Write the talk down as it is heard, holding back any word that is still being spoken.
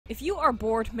If you are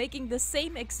bored making the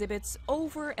same exhibits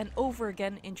over and over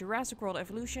again in Jurassic World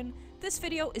Evolution, this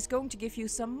video is going to give you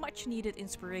some much needed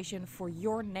inspiration for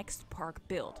your next park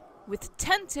build. With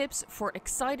 10 tips for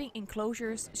exciting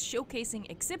enclosures,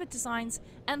 showcasing exhibit designs,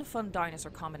 and fun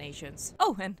dinosaur combinations.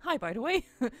 Oh, and hi by the way,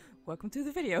 welcome to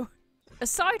the video.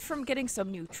 Aside from getting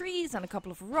some new trees and a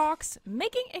couple of rocks,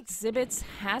 making exhibits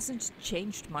hasn't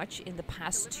changed much in the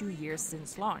past 2 years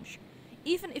since launch.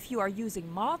 Even if you are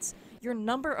using mods, your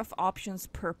number of options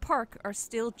per park are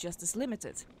still just as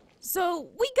limited. So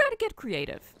we gotta get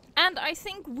creative. And I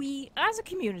think we, as a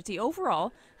community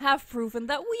overall, have proven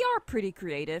that we are pretty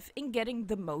creative in getting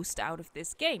the most out of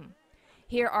this game.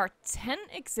 Here are 10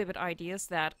 exhibit ideas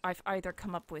that I've either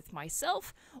come up with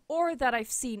myself or that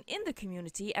I've seen in the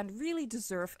community and really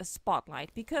deserve a spotlight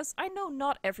because I know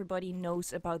not everybody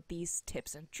knows about these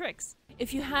tips and tricks.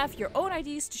 If you have your own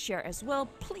ideas to share as well,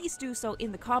 please do so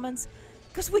in the comments,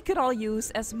 because we could all use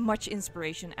as much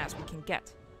inspiration as we can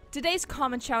get. Today's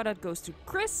comment shoutout goes to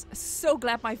Chris. So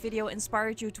glad my video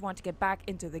inspired you to want to get back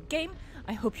into the game.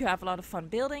 I hope you have a lot of fun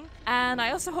building, and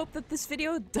I also hope that this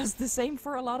video does the same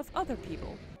for a lot of other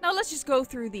people. Now let's just go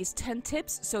through these 10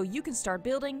 tips so you can start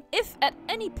building. If at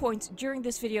any point during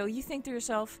this video you think to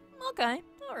yourself, okay,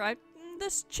 alright,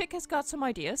 this chick has got some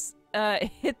ideas,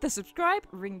 hit the subscribe,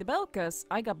 ring the bell, cause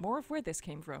I got more of where this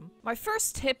came from. My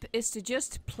first tip is to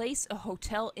just place a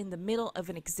hotel in the middle of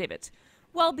an exhibit.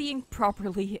 While being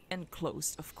properly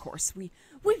enclosed, of course. We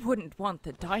wouldn't want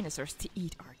the dinosaurs to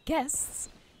eat our guests.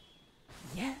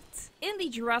 Yet. In the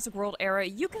Jurassic World era,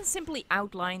 you can simply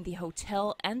outline the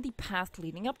hotel and the path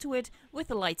leading up to it with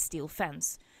a light steel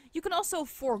fence. You can also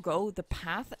forego the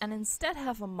path and instead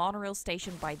have a monorail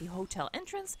station by the hotel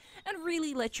entrance and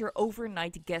really let your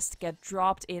overnight guest get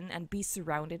dropped in and be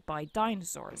surrounded by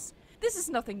dinosaurs. This is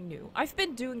nothing new. I've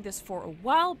been doing this for a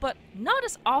while, but not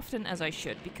as often as I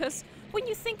should, because when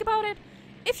you think about it,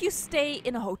 if you stay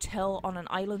in a hotel on an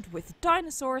island with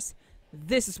dinosaurs,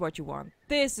 this is what you want.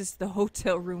 This is the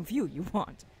hotel room view you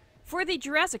want. For the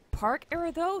Jurassic Park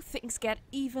era though, things get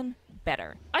even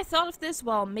better. I thought of this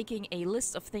while making a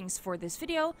list of things for this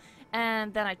video,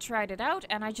 and then I tried it out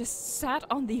and I just sat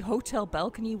on the hotel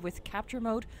balcony with capture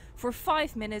mode for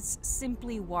 5 minutes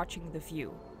simply watching the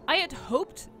view. I had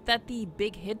hoped that the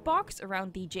big hitbox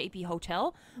around the JP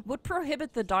Hotel would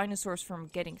prohibit the dinosaurs from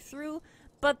getting through,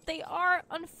 but they are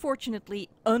unfortunately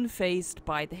unfazed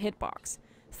by the hitbox.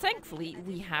 Thankfully,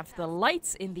 we have the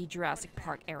lights in the Jurassic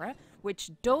Park era,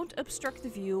 which don't obstruct the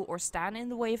view or stand in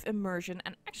the way of immersion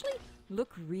and actually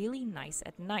look really nice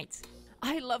at night.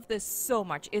 I love this so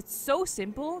much. It's so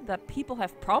simple that people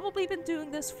have probably been doing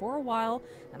this for a while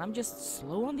and I'm just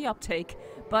slow on the uptake,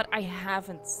 but I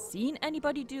haven't seen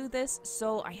anybody do this,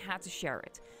 so I had to share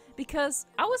it. Because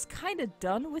I was kinda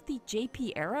done with the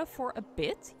JP era for a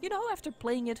bit, you know, after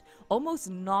playing it almost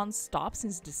non-stop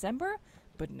since December,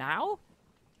 but now,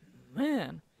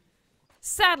 man.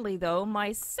 Sadly though,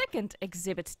 my second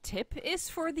exhibit tip is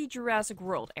for the Jurassic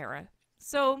World era.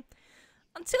 So,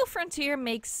 until Frontier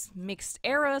makes mixed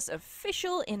eras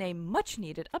official in a much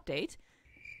needed update,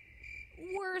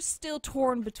 we're still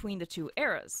torn between the two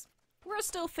eras. We're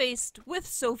still faced with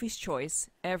Sophie's choice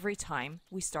every time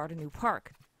we start a new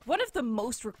park. One of the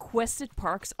most requested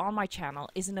parks on my channel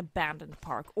is an abandoned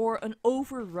park or an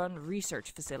overrun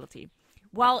research facility.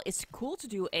 While it's cool to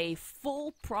do a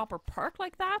full proper park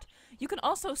like that, you can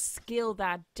also scale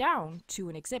that down to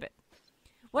an exhibit.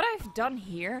 What I've done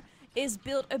here is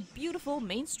build a beautiful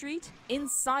main street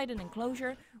inside an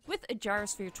enclosure with a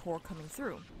gyrosphere tour coming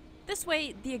through. This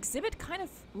way, the exhibit kind of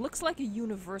looks like a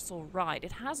universal ride.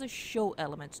 It has a show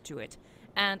element to it.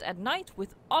 And at night,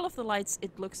 with all of the lights,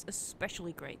 it looks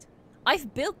especially great.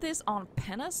 I've built this on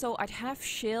penna, so I'd have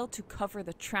shale to cover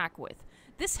the track with.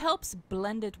 This helps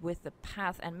blend it with the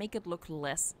path and make it look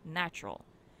less natural.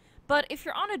 But if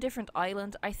you're on a different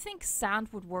island, I think sand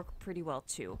would work pretty well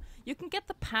too. You can get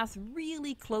the path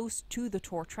really close to the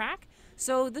tour track,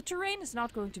 so the terrain is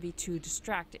not going to be too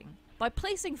distracting. By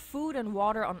placing food and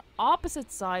water on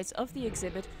opposite sides of the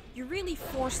exhibit, you really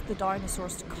force the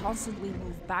dinosaurs to constantly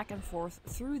move back and forth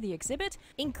through the exhibit,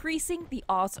 increasing the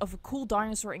odds of a cool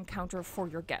dinosaur encounter for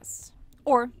your guests.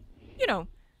 Or, you know,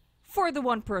 for the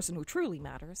one person who truly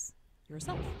matters.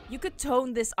 Yourself. You could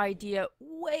tone this idea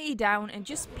way down and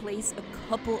just place a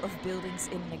couple of buildings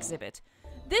in an exhibit.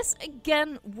 This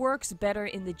again works better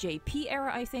in the JP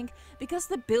era, I think, because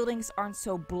the buildings aren't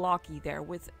so blocky there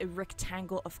with a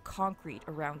rectangle of concrete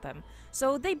around them.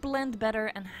 So they blend better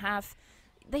and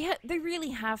they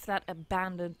really have that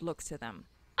abandoned look to them.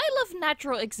 I love love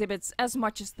natural exhibits as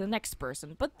much as the next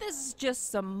person, but this is just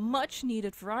some much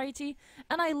needed variety,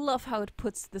 and I love how it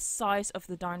puts the size of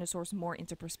the dinosaurs more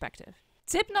into perspective.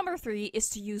 Tip number 3 is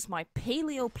to use my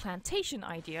paleo plantation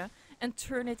idea and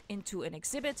turn it into an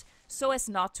exhibit so as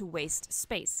not to waste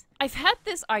space. I've had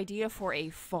this idea for a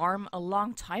farm a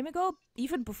long time ago,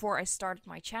 even before I started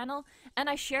my channel, and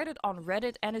I shared it on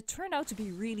Reddit and it turned out to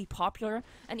be really popular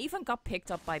and even got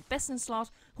picked up by Bessenslot,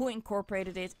 who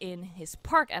incorporated it in his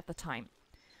park at the time.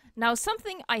 Now,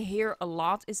 something I hear a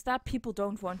lot is that people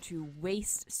don't want to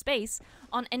waste space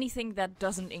on anything that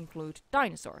doesn't include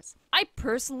dinosaurs. I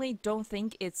personally don't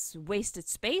think it's wasted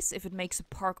space if it makes a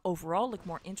park overall look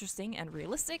more interesting and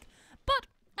realistic, but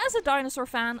as a dinosaur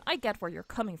fan, I get where you're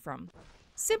coming from.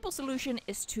 Simple solution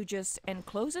is to just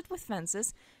enclose it with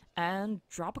fences and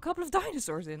drop a couple of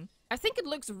dinosaurs in. I think it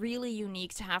looks really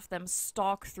unique to have them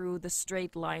stalk through the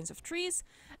straight lines of trees,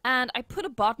 and I put a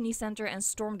botany center and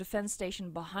storm defense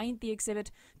station behind the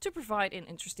exhibit to provide an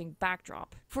interesting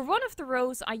backdrop. For one of the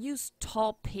rows, I used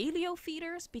tall paleo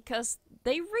feeders because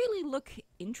they really look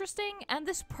interesting, and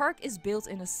this park is built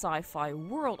in a sci-fi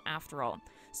world after all.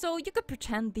 So you could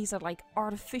pretend these are like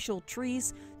artificial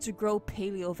trees to grow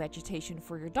paleo vegetation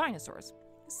for your dinosaurs.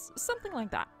 Something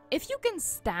like that. If you can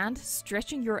stand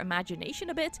stretching your imagination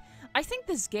a bit, I think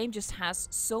this game just has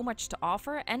so much to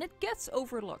offer and it gets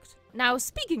overlooked. Now,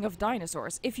 speaking of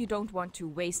dinosaurs, if you don't want to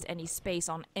waste any space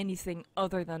on anything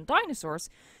other than dinosaurs,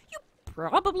 you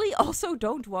probably also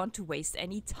don't want to waste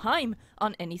any time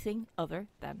on anything other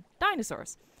than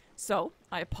dinosaurs. So,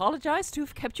 I apologize to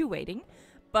have kept you waiting,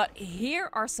 but here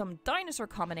are some dinosaur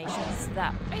combinations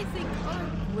that I think are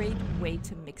a great way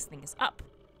to mix things up.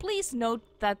 Please note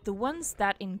that the ones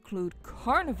that include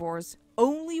carnivores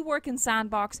only work in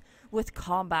Sandbox with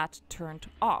combat turned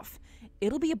off.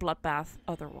 It'll be a bloodbath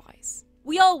otherwise.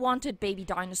 We all wanted baby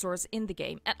dinosaurs in the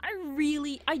game, and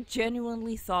I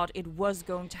genuinely thought it was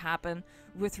going to happen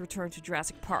with Return to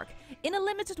Jurassic Park. In a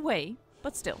limited way,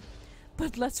 but still.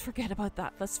 But let's forget about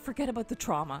that. Let's forget about the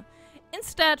trauma.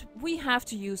 Instead, we have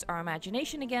to use our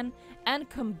imagination again and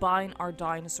combine our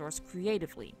dinosaurs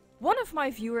creatively. One of my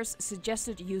viewers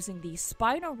suggested using the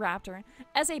Spinoraptor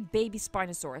as a baby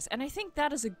Spinosaurus, and I think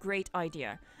that is a great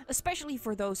idea. Especially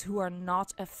for those who are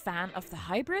not a fan of the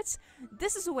hybrids,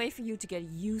 this is a way for you to get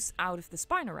use out of the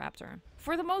Spinoraptor.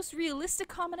 For the most realistic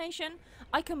combination,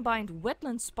 I combined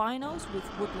wetland Spinos with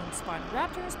woodland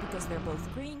Spinoraptors because they're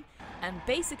both green, and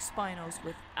basic Spinos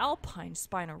with alpine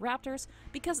Spinoraptors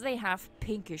because they have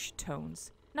pinkish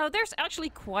tones. Now, there's actually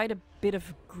quite a bit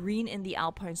of green in the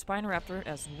alpine Spinoraptor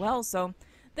as well, so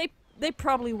they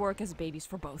probably work as babies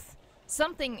for both.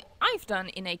 Something I've done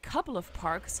in a couple of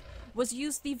parks was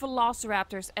use the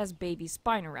Velociraptors as baby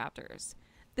Spinoraptors.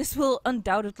 This will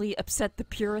undoubtedly upset the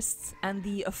purists and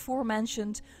the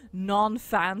aforementioned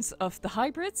non-fans of the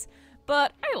hybrids,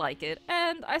 but I like it,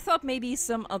 and I thought maybe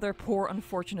some other poor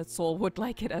unfortunate soul would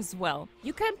like it as well.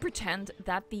 You can pretend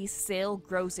that the sail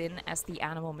grows in as the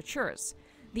animal matures.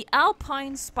 The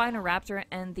Alpine Spinoraptor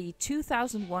and the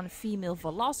 2001 female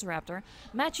Velociraptor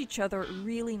match each other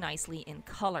really nicely in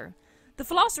color. The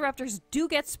Velociraptors do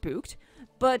get spooked,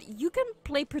 but you can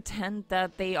play pretend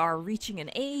that they are reaching an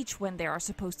age when they are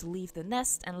supposed to leave the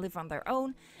nest and live on their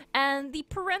own, and the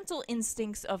parental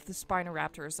instincts of the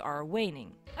Spinoraptors are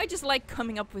waning. I just like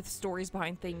coming up with stories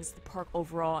behind things, the park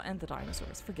overall, and the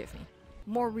dinosaurs, forgive me.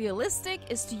 More realistic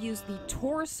is to use the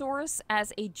Torosaurus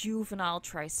as a juvenile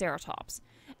Triceratops.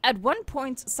 At one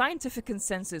point, scientific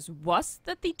consensus was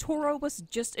that the Toro was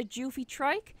just a juvie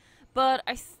trike, but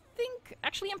I'm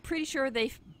pretty sure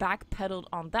they've backpedaled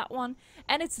on that one,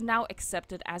 and it's now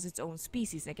accepted as its own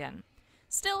species again.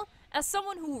 Still, as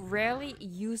someone who rarely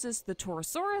uses the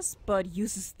Torosaurus, but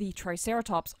uses the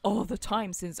Triceratops all the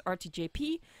time since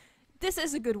RTJP, this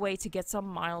is a good way to get some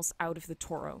miles out of the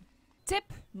Toro.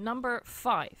 Tip number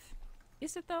 5.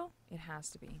 Is it though? It has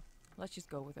to be. Let's just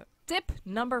go with it. Tip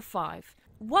number 5.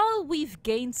 While we've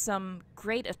gained some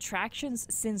great attractions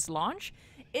since launch,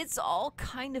 it's all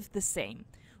kind of the same.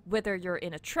 Whether you're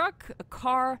in a truck, a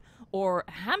car, or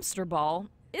a hamster ball,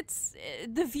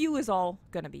 the view is all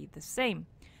gonna be the same.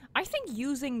 I think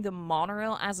using the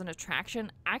monorail as an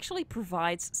attraction actually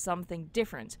provides something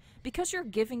different, because you're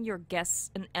giving your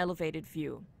guests an elevated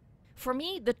view. For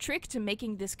me, the trick to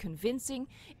making this convincing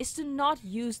is to not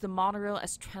use the monorail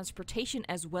as transportation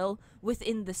as well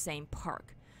within the same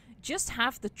park. Just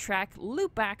have the track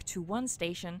loop back to one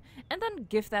station and then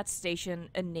give that station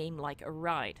a name like a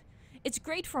ride. It's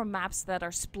great for maps that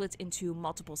are split into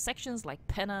multiple sections like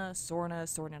Penna, Sorna,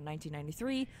 Sorna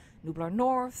 1993, Nublar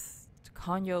North,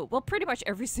 Canyo, well, pretty much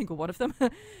every single one of them,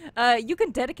 you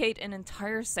can dedicate an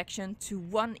entire section to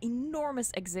one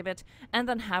enormous exhibit and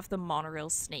then have the monorail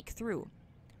snake through.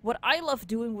 What I love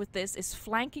doing with this is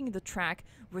flanking the track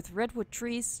with redwood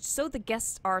trees so the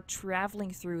guests are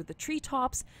traveling through the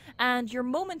treetops and you're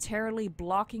momentarily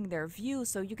blocking their view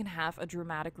so you can have a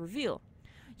dramatic reveal.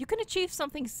 You can achieve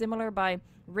something similar by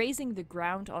raising the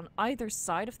ground on either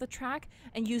side of the track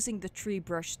and using the tree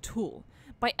brush tool.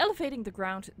 By elevating the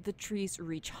ground, the trees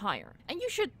reach higher. And you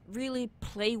should really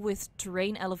play with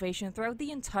terrain elevation throughout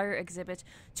the entire exhibit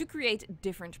to create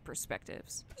different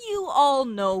perspectives. You all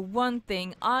know one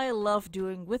thing I love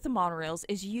doing with the monorails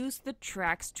is use the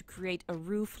tracks to create a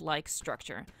roof-like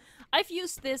structure. I've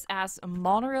used this as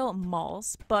monorail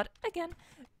malls, but again,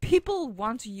 people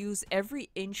want to use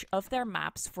every inch of their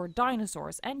maps for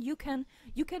dinosaurs, and you can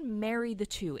marry the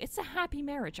two. It's a happy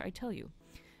marriage, I tell you.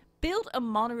 Build a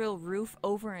monorail roof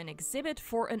over an exhibit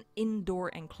for an indoor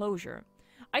enclosure.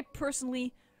 I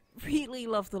personally really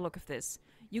love the look of this.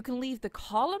 You can leave the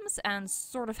columns and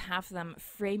sort of have them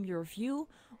frame your view,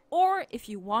 or if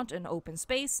you want an open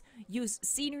space, use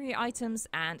scenery items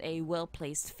and a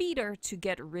well-placed feeder to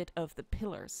get rid of the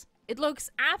pillars. It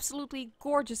looks absolutely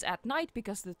gorgeous at night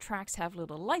because the tracks have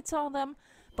little lights on them,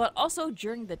 but also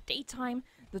during the daytime,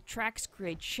 the tracks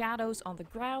create shadows on the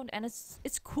ground and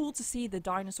it's cool to see the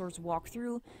dinosaurs walk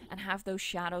through and have those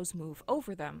shadows move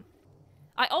over them.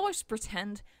 I always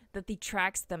pretend that the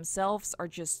tracks themselves are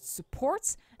just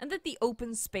supports and that the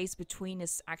open space between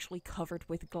is actually covered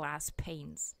with glass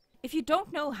panes. If you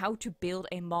don't know how to build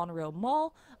a monorail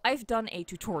mall, I've done a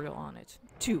tutorial on it.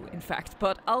 2, in fact,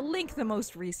 but I'll link the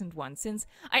most recent one since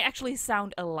I actually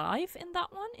sound alive in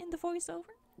that one in the voiceover.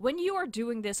 When you are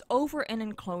doing this over an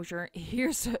enclosure,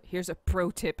 here's a pro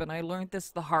tip, and I learned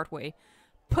this the hard way.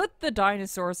 Put the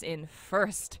dinosaurs in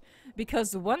first,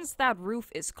 because once that roof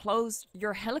is closed,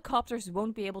 your helicopters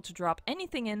won't be able to drop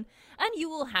anything in, and you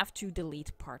will have to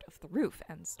delete part of the roof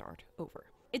and start over.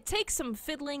 It takes some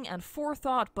fiddling and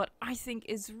forethought, but I think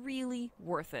is really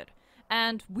worth it.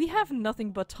 And we have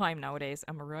nothing but time nowadays,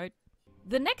 am I right?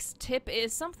 The next tip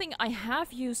is something I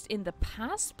have used in the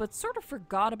past, but sort of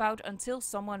forgot about until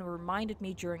someone reminded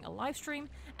me during a livestream,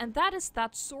 and that is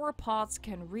that sauropods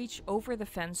can reach over the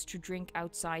fence to drink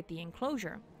outside the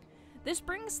enclosure. This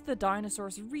brings the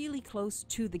dinosaurs really close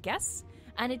to the guests,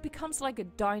 and it becomes like a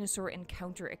dinosaur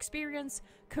encounter experience,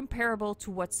 comparable to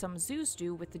what some zoos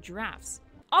do with the giraffes.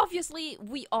 Obviously,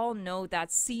 we all know that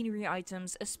scenery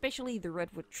items, especially the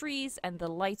redwood trees and the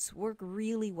lights, work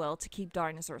really well to keep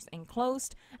dinosaurs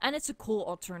enclosed, and it's a cool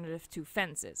alternative to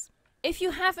fences. If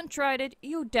you haven't tried it,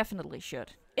 you definitely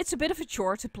should. It's a bit of a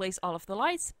chore to place all of the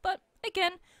lights, but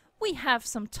again, we have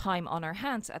some time on our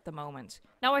hands at the moment.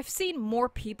 Now, I've seen more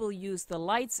people use the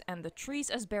lights and the trees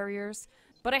as barriers,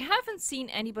 but I haven't seen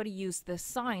anybody use the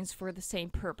signs for the same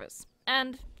purpose.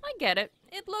 And I get it,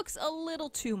 it looks a little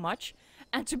too much.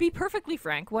 And to be perfectly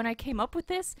frank, when I came up with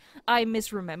this, I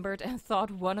misremembered and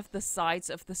thought one of the sides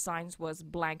of the signs was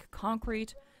blank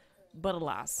concrete, but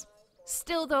alas.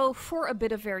 Still though, for a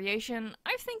bit of variation,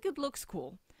 I think it looks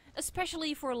cool.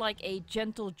 Especially for like a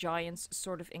gentle giants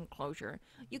sort of enclosure.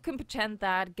 You can pretend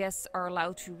that guests are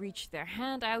allowed to reach their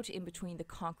hand out in between the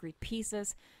concrete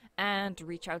pieces and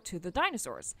reach out to the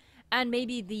dinosaurs. And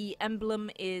maybe the emblem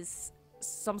is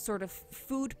some sort of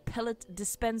food pellet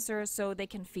dispenser so they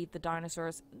can feed the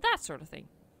dinosaurs, that sort of thing.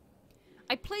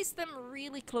 I placed them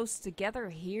really close together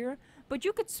here, but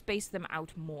you could space them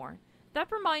out more.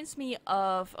 That reminds me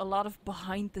of a lot of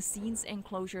behind the scenes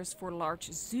enclosures for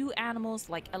large zoo animals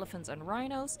like elephants and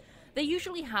rhinos. They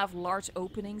usually have large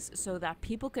openings so that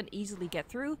people can easily get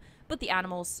through, but the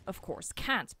animals of course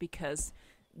can't because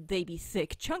they be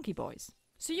thick chunky boys.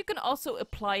 So you can also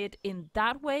apply it in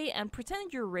that way and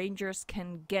pretend your rangers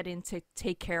can get in to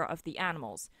take care of the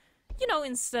animals. You know,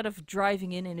 instead of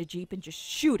driving in a jeep and just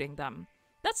shooting them.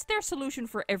 That's their solution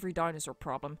for every dinosaur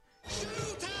problem.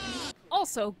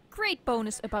 Also, great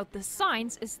bonus about the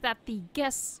signs is that the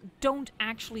guests don't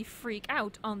actually freak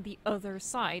out on the other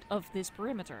side of this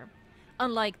perimeter.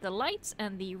 Unlike the lights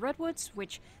and the redwoods,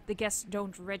 which the guests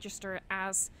don't register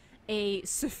as a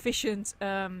sufficient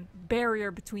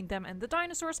barrier between them and the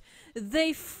dinosaurs,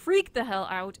 they freak the hell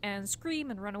out and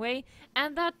scream and run away,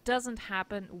 and that doesn't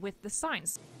happen with the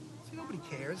signs. See, nobody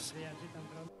cares.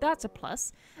 That's a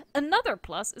plus. Another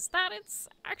plus is that it's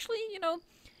actually, you know,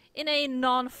 in a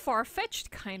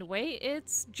non-far-fetched kind of way,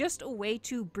 it's just a way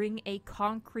to bring a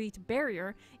concrete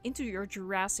barrier into your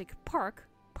Jurassic park.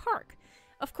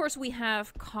 Of course, we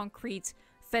have concrete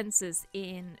fences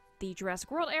in the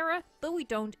Jurassic World era, but we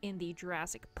don't in the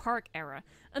Jurassic Park era,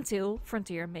 until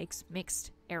Frontier makes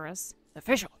mixed eras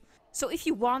official. So if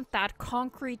you want that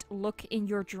concrete look in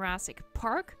your Jurassic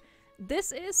Park,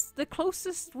 this is the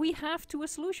closest we have to a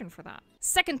solution for that.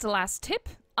 Second to last tip,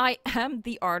 I am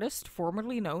the artist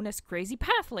formerly known as Crazy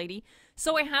Path Lady,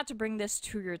 so I had to bring this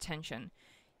to your attention.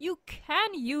 You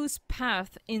can use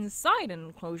path inside an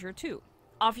enclosure too.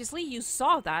 Obviously, you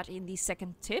saw that in the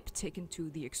second tip taken to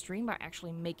the extreme by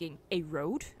actually making a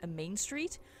road, a main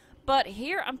street. But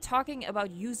here I'm talking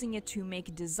about using it to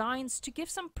make designs to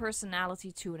give some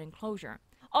personality to an enclosure.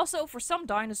 Also, for some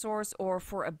dinosaurs or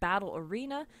for a battle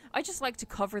arena, I just like to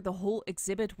cover the whole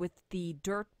exhibit with the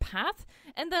dirt path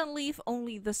and then leave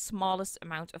only the smallest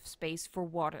amount of space for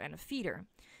water and a feeder.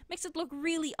 Makes it look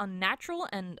really unnatural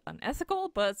and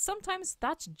unethical, but sometimes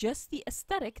that's just the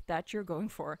aesthetic that you're going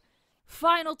for.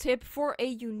 Final tip for a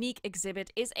unique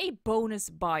exhibit is a bonus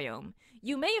biome.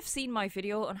 You may have seen my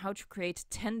video on how to create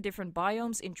 10 different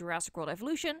biomes in Jurassic World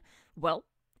Evolution. Well,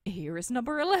 here is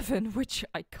number 11, which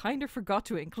I kind of forgot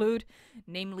to include,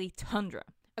 namely tundra.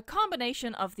 A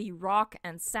combination of the rock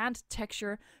and sand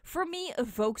texture for me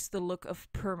evokes the look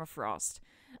of permafrost.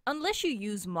 Unless you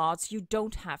use mods, you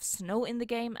don't have snow in the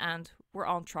game, and we're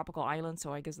on tropical island,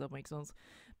 so I guess that makes sense.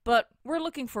 But we're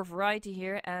looking for variety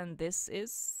here, and this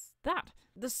is that.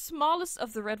 The smallest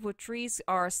of the redwood trees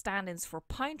are stand-ins for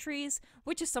pine trees,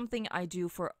 which is something I do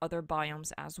for other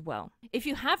biomes as well. If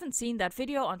you haven't seen that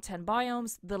video on 10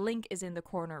 biomes, the link is in the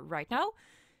corner right now.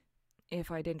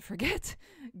 If I didn't forget,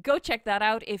 go check that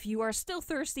out if you are still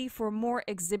thirsty for more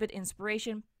exhibit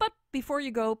inspiration. But before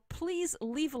you go, please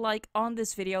leave a like on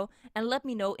this video and let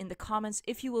me know in the comments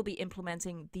if you will be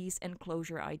implementing these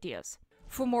enclosure ideas.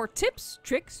 For more tips,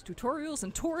 tricks, tutorials,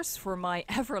 and tours for my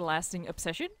everlasting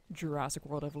obsession, Jurassic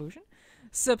World Evolution,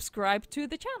 subscribe to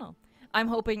the channel. I'm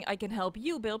hoping I can help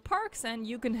you build parks and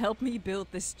you can help me build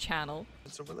this channel.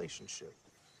 It's a relationship.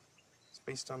 It's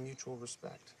based on mutual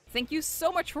respect. Thank you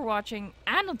so much for watching,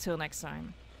 and until next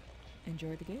time,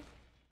 enjoy the game.